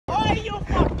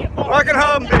walking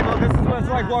home, people. This is what it's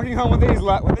like walking home with these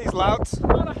louts.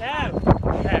 I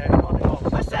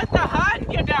said the hand,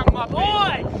 you damn muppet.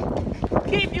 Boy,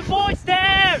 keep your voice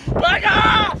down. Back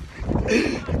off!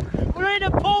 We're in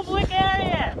a public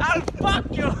area. I'll fuck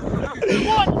you.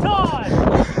 One time.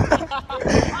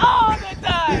 All the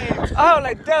time.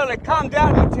 Holy dooly, calm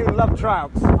down, you two love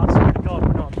trouts. I swear to God,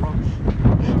 we're not drunk.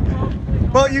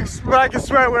 But I can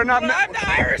swear we're not. Well, I'm the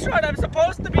Irish one. I'm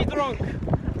supposed to be drunk.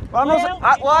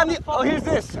 Here's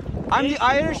this. I'm the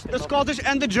Irish, the Scottish,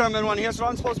 and the German one here, so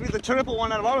I'm supposed to be the triple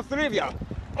one out of all three of you.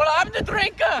 Well, I'm the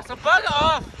drinker, so bug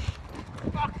off.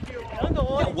 Fuck you. I'm the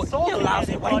one you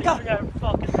lousy wanker.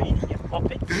 Fucking reading, you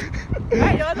puppets.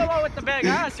 Hey, you're the one with the big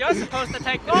ass. You're supposed to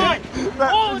take the Right.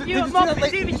 All of Did you you see muppets,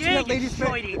 that even lady- you, lady's you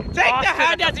face? shitey Take the bastard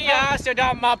hand at out of your ass, you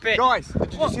damn muppet. Guys,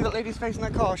 did you see that lady's face in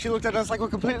that car? She looked at us like we're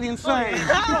completely insane.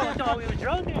 I thought we were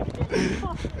drunk.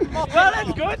 Well,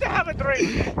 it's good to have a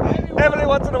drink. Every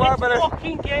once in a while, It's but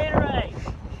fucking Gatorade.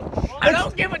 I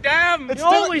don't give a damn. You're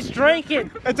always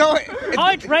drinking. it's always.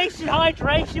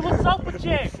 Hydration, what's up with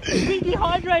you? Be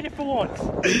dehydrated for once.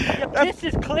 Your piss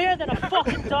is clear than a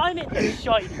fucking diamond, you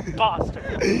shitey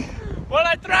bastard. Well,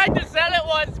 I tried to sell it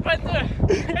once, but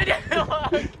it didn't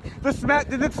work. The smell.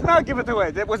 Did the smell give it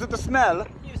away? Was it the smell? It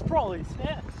was probably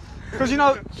snap. Because you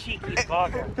know. Cheeky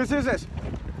bugger. Because here's this.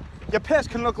 Your piss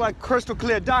can look like crystal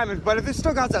clear diamonds, but if it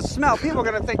still got that smell, people are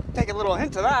gonna take a little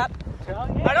hint of that.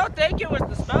 I don't think it was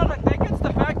the smell. I think it's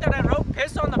the fact that I wrote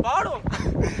piss on the bottle.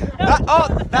 The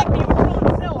fact that you were trying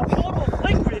to sell a bottle of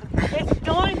liquid, it's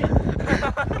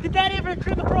diamond. Did that ever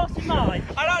trip across your mind?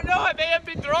 I don't know. I may have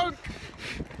been drunk.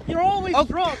 You're always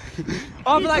drunk.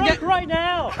 Oh, You're but drunk right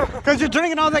now. Because you're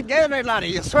drinking all that Gatorade, laddie.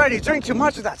 You swear you drink too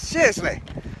much of that. Seriously.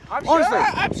 Honestly.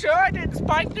 I'm sure I didn't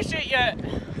spike the shit yet.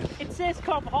 It says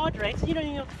carbohydrates. You don't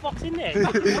even know what the fuck's in there.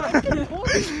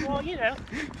 Well, you know.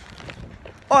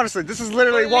 Honestly, this is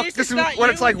literally Well, at least this is it's not what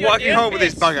you it's like with your walking damn home with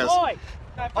these piss. buggers. Boy,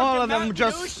 All of them Do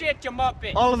just. shit, you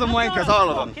muppet. All of them wankers. All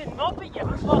of them. fucking muppet, you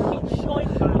fucking shite,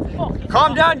 fucking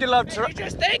Calm down, you love. You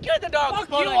just think you're the dog.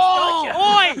 Fuck you all!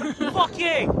 Oi! Fuck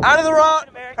you! Out of the road.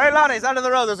 Hey, laddies, out of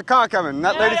the road. There's a car coming.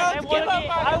 That lady. I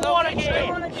want to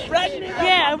get in.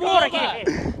 Yeah, I want to get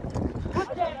in.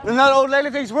 And that old lady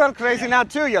thinks we're crazy now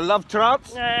too. You love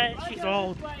trouts. She's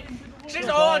old. She's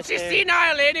old. She's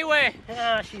senile anyway.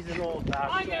 She's an old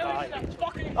bastard.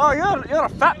 Oh, you're a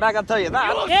fat bag. I'll tell you that.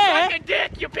 You look Yeah. like a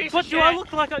dick, you piece But of do shit. I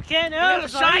look like I can? No, Little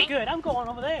it's not shite. good. I'm going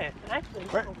over there. Actually,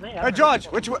 Wait, over there. Hey, George,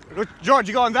 which way? George,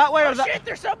 you going that way or Oh that? shit,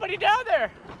 there's somebody down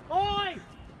there. Oi!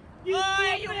 You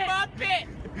Oi, you stupid. muppet.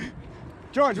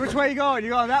 George, which way you going?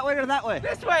 You going that way or that way?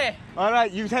 This way. All right,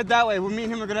 you head that way. Well, me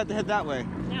and him are gonna have to head that way.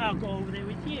 Yeah, I'll go over there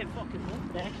with you. Fucking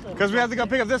look, actually. Because we have to go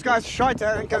pick up this guy's shite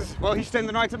because, well, he's staying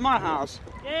the night at my house.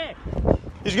 Yeah.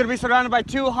 He's gonna be surrounded by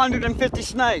 250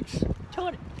 snakes.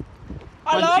 Tony.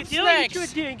 I love You snakes. were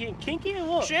doing getting kinky or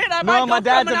what? Shit, I No, might my go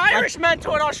dad's from an a- Irishman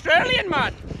to an Australian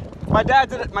man. My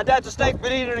dad's a snake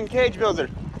bit eater and cage builder.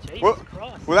 Jesus Well,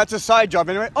 Christ. well, that's a side job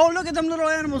anyway. Oh, look at them little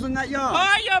animals in that yard.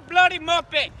 Oh, you bloody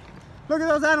muppet. Look at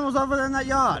those animals over there in that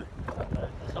yard.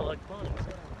 That's not like bunnies.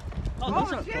 Oh,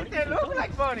 those aren't shit, bunnies, they they're look bunnies.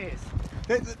 like bunnies.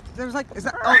 There's like, is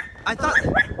that? Oh, I thought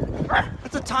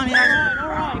that's a tiny ass. All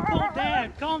right, calm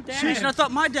down, calm down. Sheesh, I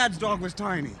thought my dad's dog was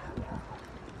tiny.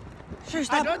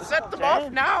 Sheesh, I that. don't set them off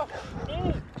now.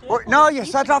 No, you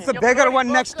set off the bigger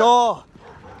one next door.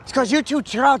 It's because you two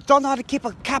trouts don't know how to keep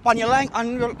a cap on your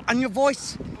on your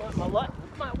voice. My what?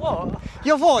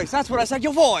 Your voice. That's what I said.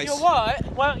 Your voice. You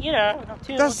what? Well, you know.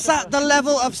 The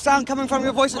level of sound coming from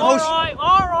your voice. And All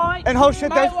right. And whole shit.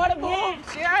 Might There's, want to move.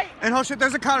 See, and whole shit.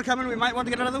 There's a car coming. We might want to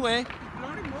get out of the way.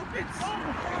 bloody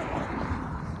muppets.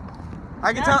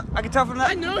 I can tell from I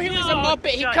that. knew he was a muppet.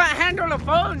 He can't handle a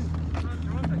phone.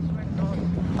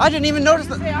 I didn't even notice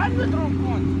that. Say, I'm the drunk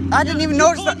one. I didn't even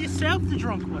notice that. yourself the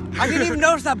drunk one. I didn't even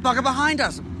notice that bugger behind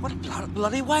us. What a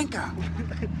bloody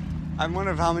wanker. I'm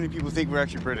wondering how many people think we're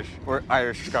actually British or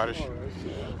Irish, Scottish.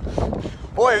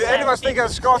 Boy, if any of us think I'm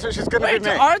Scottish, it's gonna Wait, be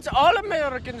me. aren't all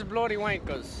Americans bloody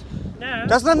wankers? No,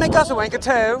 Doesn't that make us a wanker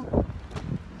too?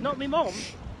 not me mom.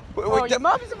 Oh, your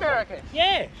mom's American.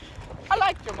 Yeah. I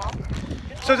like your mom.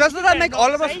 So doesn't that make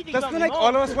all of us? Say you Doesn't got that make me all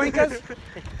of wrong. us wankers?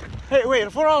 Hey, wait,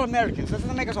 if we're all Americans, doesn't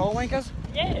that make us all wankers?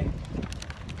 Yeah.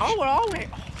 Oh, we're all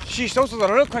wankers. Sheesh, those are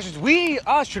the real questions we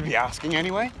should be asking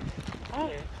anyway.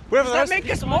 Oh. Whatever Does the that rest-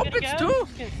 make us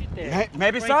muppets too?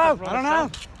 Maybe so. I don't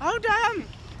know. Oh damn!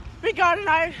 We got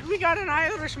an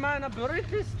Irishman, a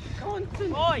British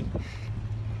content, Oi.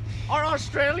 or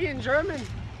Australian German.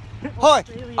 Hi,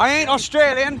 I ain't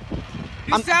Australian.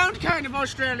 You sound kind of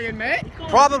Australian, mate.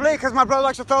 Probably because my brother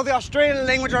likes to throw the Australian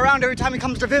language around every time he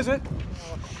comes to visit.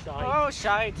 Oh,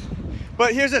 shite.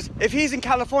 But here's this. If he's in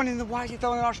California, then why is he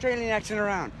throwing an Australian accent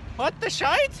around? What the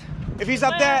shite? If he's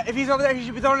up there, if he's over there, he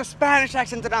should be throwing a Spanish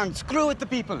accent around. Screw with the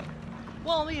people.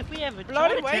 Well, I mean, if we have a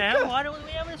Bloody Chinatown, wanker. why don't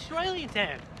we have an Australian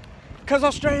town? Because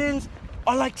Australians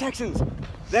are like Texans.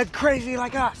 They're crazy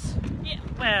like us. Yeah,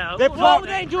 well... They're well, Well, Well,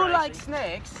 they do crazy. like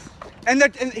snakes. And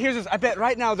here's this. I bet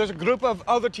right now there's a group of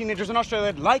other teenagers in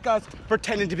Australia like us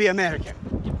pretending to be American.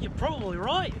 You're probably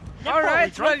right. They're All probably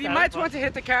right, well, drunk you though, might but- want to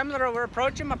hit the camera. We're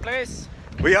approaching my place.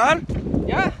 We are?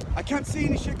 Yeah. I can't see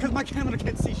any shit because my camera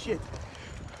can't see shit.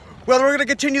 Well, we're going to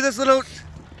continue this little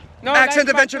No, accent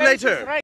like, my adventure place is later. right